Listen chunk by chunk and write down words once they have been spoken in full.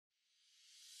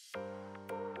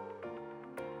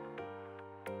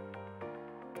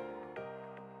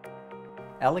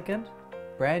Elegant,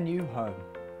 brand new home,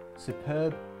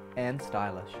 superb and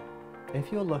stylish.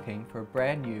 If you're looking for a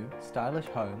brand new, stylish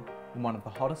home in one of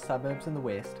the hottest suburbs in the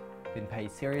west, then pay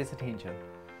serious attention.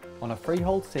 On a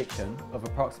freehold section of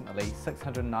approximately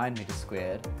 609 metres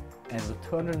squared and with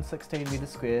 216 metres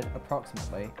squared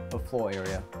approximately of floor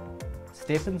area.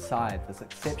 Step inside this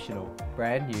exceptional,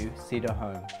 brand new cedar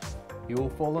home. You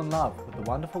will fall in love with the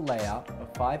wonderful layout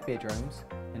of 5 bedrooms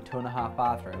and 2.5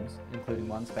 bathrooms, including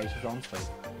one spacious ensuite.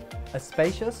 A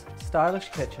spacious, stylish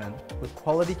kitchen with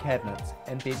quality cabinets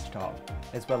and bench top,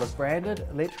 as well as branded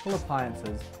electrical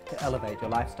appliances to elevate your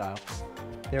lifestyle.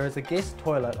 There is a guest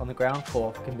toilet on the ground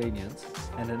floor for convenience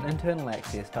and an internal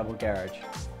access double garage.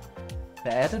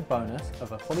 The added bonus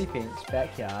of a fully fenced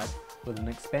backyard with an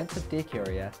expansive deck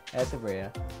area at the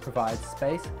rear provides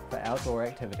space for outdoor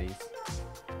activities.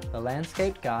 The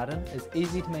landscaped garden is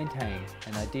easy to maintain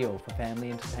and ideal for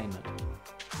family entertainment.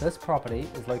 This property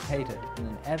is located in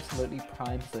an absolutely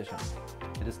prime position.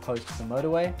 It is close to the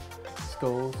motorway,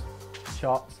 schools,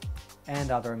 shops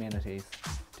and other amenities.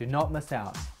 Do not miss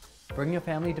out. Bring your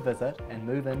family to visit and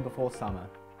move in before summer.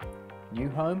 New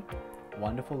home,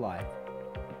 wonderful life.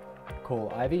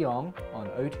 Call Ivy Ong on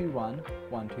 021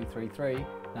 1233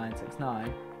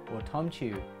 969 or Tom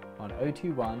Chiu on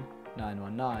 021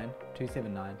 919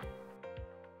 279.